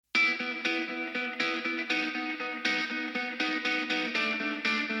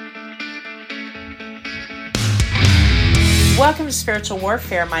Welcome to Spiritual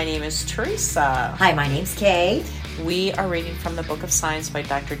Warfare. My name is Teresa. Hi, my name's Kay. We are reading from the Book of Signs by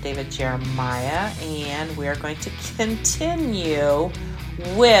Dr. David Jeremiah, and we are going to continue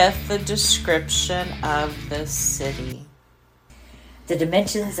with the description of the city. The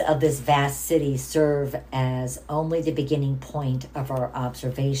dimensions of this vast city serve as only the beginning point of our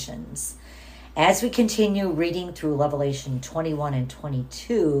observations. As we continue reading through Revelation 21 and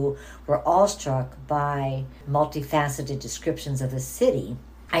 22, we're awestruck by multifaceted descriptions of the city.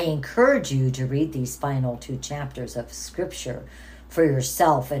 I encourage you to read these final 2 chapters of Scripture for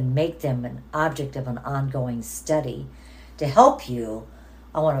yourself and make them an object of an ongoing study. To help you,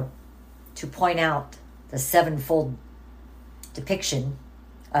 I want to point out the 7-fold depiction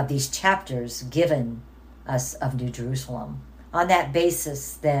of these chapters given us of New Jerusalem. On that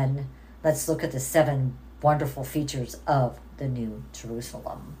basis, then, let's look at the 7 wonderful features of the New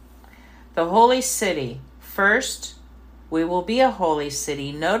Jerusalem. The holy city. First, we will be a holy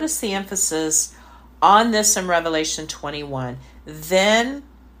city. Notice the emphasis on this in Revelation 21. Then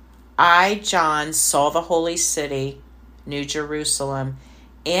I, John, saw the holy city, New Jerusalem,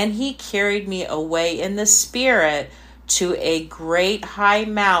 and he carried me away in the Spirit to a great high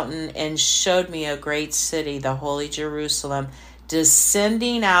mountain and showed me a great city, the holy Jerusalem,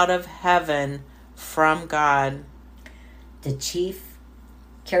 descending out of heaven from God. The chief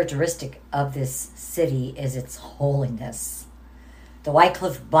characteristic of this city is its holiness. The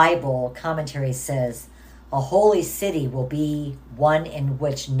Wycliffe Bible commentary says, "A holy city will be one in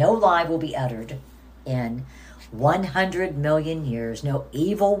which no lie will be uttered. In 100 million years, no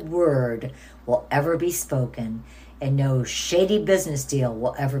evil word will ever be spoken, and no shady business deal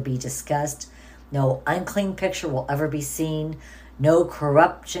will ever be discussed. No unclean picture will ever be seen. No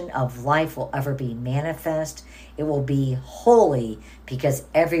corruption of life will ever be manifest. It will be holy because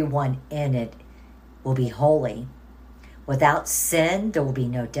everyone in it will be holy. Without sin, there will be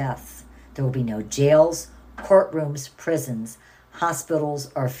no death. There will be no jails, courtrooms, prisons, hospitals,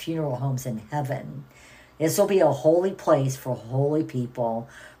 or funeral homes in heaven. This will be a holy place for holy people,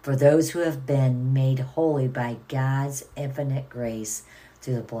 for those who have been made holy by God's infinite grace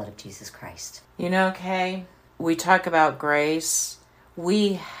through the blood of Jesus Christ." You know, Kay, we talk about grace.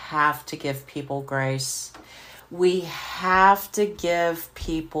 We have to give people grace. We have to give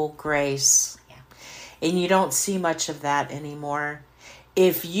people grace. Yeah. And you don't see much of that anymore.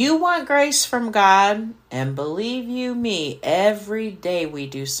 If you want grace from God, and believe you me, every day we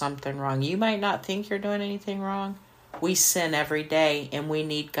do something wrong. You might not think you're doing anything wrong. We sin every day and we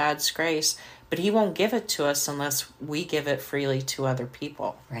need God's grace, but he won't give it to us unless we give it freely to other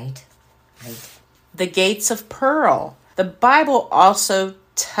people. Right. The gates of pearl. The Bible also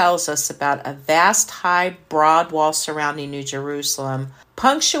tells us about a vast, high, broad wall surrounding New Jerusalem,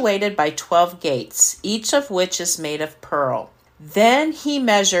 punctuated by 12 gates, each of which is made of pearl. Then he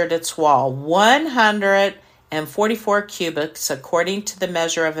measured its wall, 144 cubits, according to the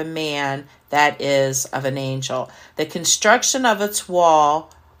measure of a man, that is, of an angel. The construction of its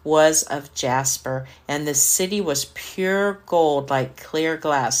wall was of jasper, and the city was pure gold like clear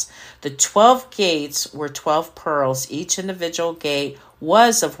glass. The 12 gates were 12 pearls. Each individual gate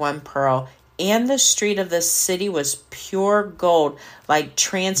was of 1 pearl, and the street of the city was pure gold like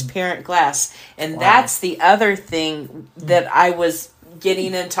transparent glass. And that's the other thing that I was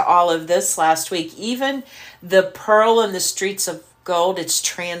getting into all of this last week. Even the pearl in the streets of gold, it's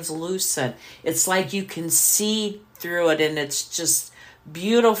translucent. It's like you can see through it, and it's just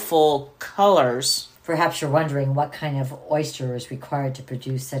beautiful colors. Perhaps you're wondering what kind of oyster is required to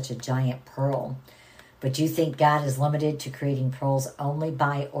produce such a giant pearl. But do you think God is limited to creating pearls only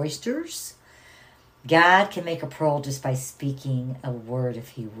by oysters? God can make a pearl just by speaking a word if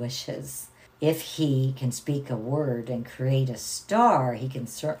he wishes. If he can speak a word and create a star, he can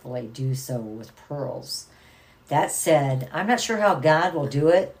certainly do so with pearls. That said, I'm not sure how God will do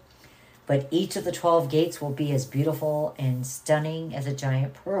it, but each of the 12 gates will be as beautiful and stunning as a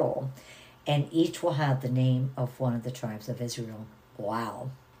giant pearl, and each will have the name of one of the tribes of Israel.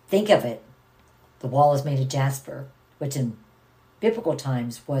 Wow. Think of it. The wall is made of jasper, which in biblical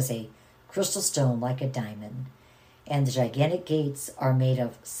times was a crystal stone like a diamond, and the gigantic gates are made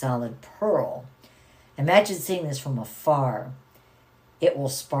of solid pearl. Imagine seeing this from afar. It will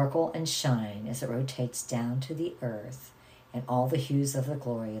sparkle and shine as it rotates down to the earth, and all the hues of the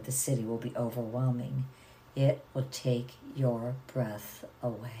glory of the city will be overwhelming. It will take your breath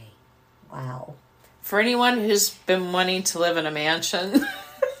away. Wow. For anyone who's been wanting to live in a mansion,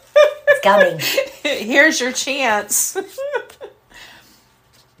 it's coming. Here's your chance.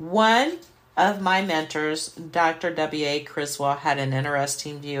 One of my mentors, Dr. W.A. Criswell, had an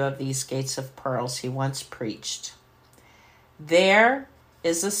interesting view of these gates of pearls. He once preached, There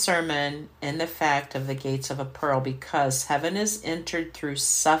is a sermon in the fact of the gates of a pearl, because heaven is entered through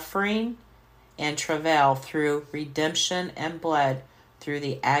suffering and travail, through redemption and blood, through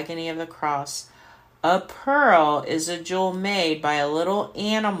the agony of the cross. A pearl is a jewel made by a little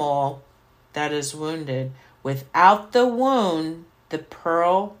animal that is wounded. Without the wound, the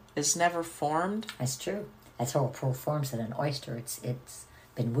pearl is never formed. That's true. That's how a pearl forms in an oyster. It's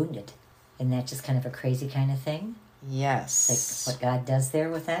been wounded. Isn't that just kind of a crazy kind of thing? Yes. Like what God does there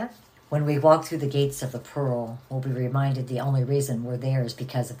with that? When we walk through the gates of the pearl, we'll be reminded the only reason we're there is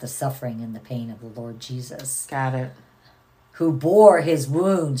because of the suffering and the pain of the Lord Jesus. Got it. Who bore his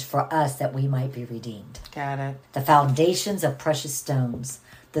wounds for us that we might be redeemed. Got it. The foundations of precious stones.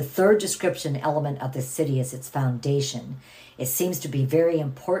 The third description element of the city is its foundation. It seems to be a very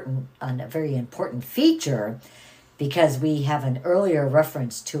important feature because we have an earlier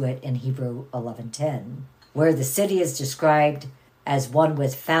reference to it in Hebrew 11:10, where the city is described as one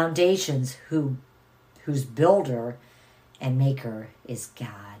with foundations whose builder and maker is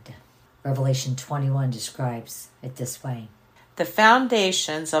God. Revelation 21 describes it this way. The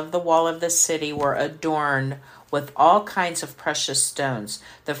foundations of the wall of the city were adorned with all kinds of precious stones.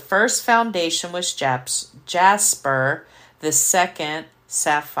 The first foundation was jasper, the second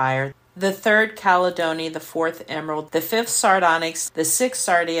sapphire, the third chalcedony, the fourth emerald, the fifth sardonyx, the sixth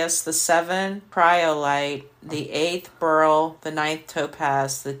sardius, the seventh cryolite, the eighth beryl, the ninth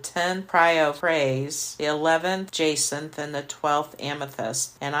topaz, the 10th chrysoprase, the 11th jacinth, and the 12th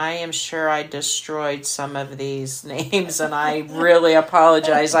amethyst. And I am sure I destroyed some of these names, and I really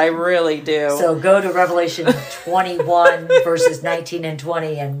apologize. I really do. So go to Revelation 21, verses 19 and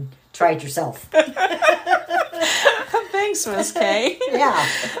 20, and try it yourself. Thanks, Miss Kay. Yeah.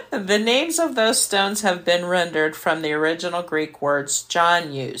 The names of those stones have been rendered from the original Greek words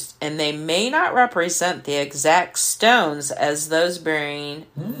John used, and they may not represent the exact stones as those bearing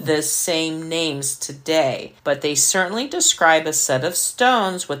the same names today, but they certainly describe a set of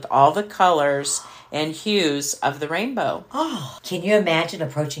stones with all the colors and hues of the rainbow. Oh, can you imagine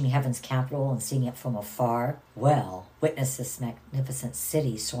approaching heaven's capital and seeing it from afar? Well, witness this magnificent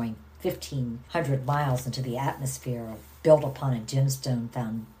city soaring 1,500 miles into the atmosphere, built upon a gemstone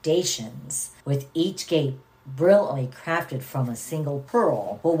foundations, with each gate brilliantly crafted from a single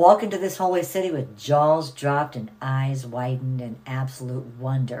pearl. We'll walk into this holy city with jaws dropped and eyes widened in absolute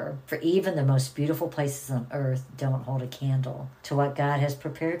wonder. For even the most beautiful places on earth don't hold a candle to what God has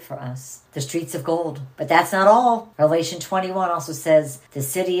prepared for us. The streets of gold. But that's not all. Revelation 21 also says, the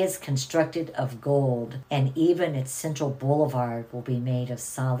city is constructed of gold, and even its central boulevard will be made of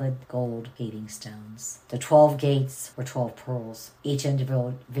solid gold paving stones. The 12 gates were 12 pearls. Each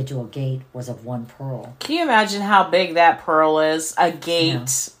individual gate was of one pearl. Can you imagine how big that pearl is? A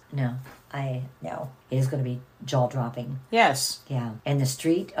gate. No. It is going to be jaw-dropping. Yes. Yeah. And the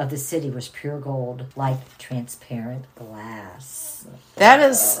street of the city was pure gold, like transparent glass. That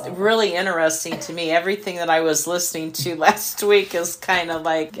is really interesting to me. Everything that I was listening to last week is kind of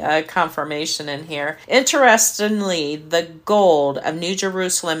like a confirmation in here. Interestingly, the gold of New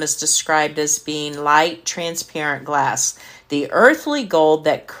Jerusalem is described as being light, transparent glass. The earthly gold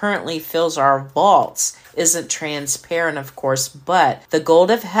that currently fills our vaults isn't transparent, of course, but the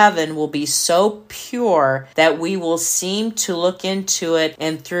gold of heaven will be so pure that we will seem to look into it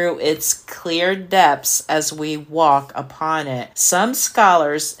and through its clear depths as we walk upon it. Some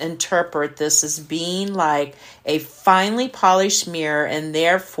scholars interpret this as being like a finely polished mirror and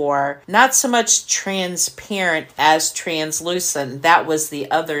therefore not so much transparent as translucent. That was the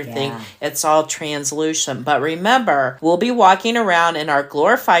other thing. It's all translucent. But remember, we'll be walking around in our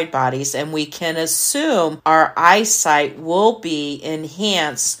glorified bodies, and we can assume our eyesight will be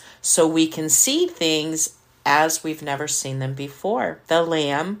enhanced so we can see things as we've never seen them before. The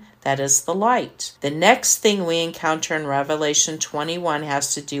Lamb, that is the light. The next thing we encounter in Revelation 21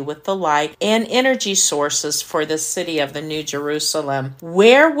 has to do with the light and energy sources for the city of the New Jerusalem.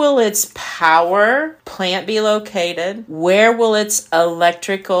 Where will its power plant be located? Where will its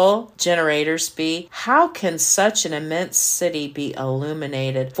electrical generators be? How can such an immense city be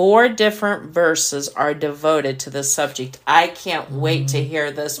illuminated? 4 different verses are devoted to this subject. I can't wait to hear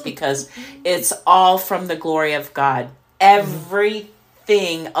this because it's all from the glory of God. Everything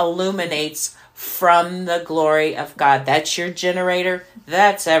illuminates from the glory of God. That's your generator.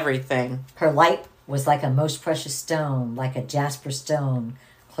 That's everything. Her light was like a most precious stone, like a jasper stone,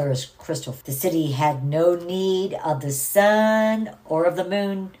 clear as crystal. The city had no need of the sun or of the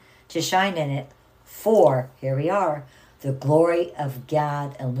moon to shine in it, for, here we are, the glory of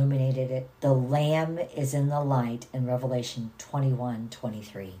God illuminated it. The Lamb is in the light in Revelation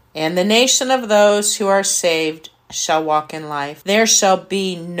 21:23. And the nation of those who are saved shall walk in life. There shall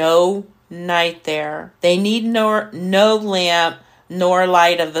be no night there. They need no lamp, nor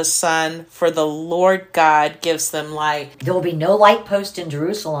light of the sun, for the Lord God gives them light. There will be no light post in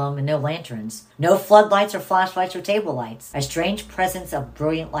Jerusalem and no lanterns, no floodlights or flashlights or table lights. A strange presence of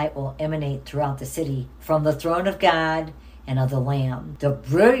brilliant light will emanate throughout the city from the throne of God and of the Lamb. The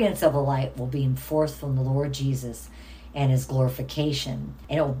brilliance of the light will beam forth from the Lord Jesus and his glorification,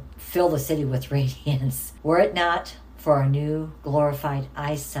 and it will fill the city with radiance. Were it not for our new glorified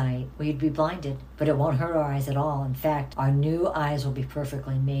eyesight, we'd be blinded, but it won't hurt our eyes at all. In fact, our new eyes will be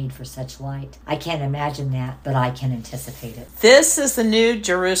perfectly made for such light. I can't imagine that, but I can anticipate it. This is the New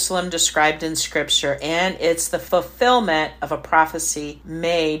Jerusalem described in Scripture, and it's the fulfillment of a prophecy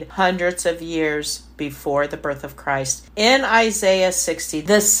made hundreds of years before the birth of Christ. In Isaiah 60,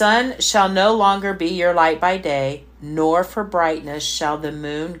 the sun shall no longer be your light by day, nor for brightness shall the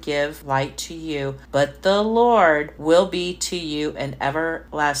moon give light to you, but the Lord will be to you an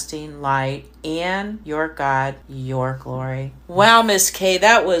everlasting light, and your God your glory. Wow, Miss Kay,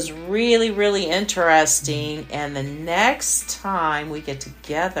 that was really, really interesting. And the next time we get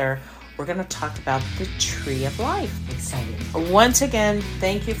together, we're going to talk about the tree of life. Excited. Once again,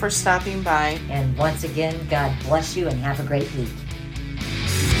 thank you for stopping by. And once again, God bless you and have a great week.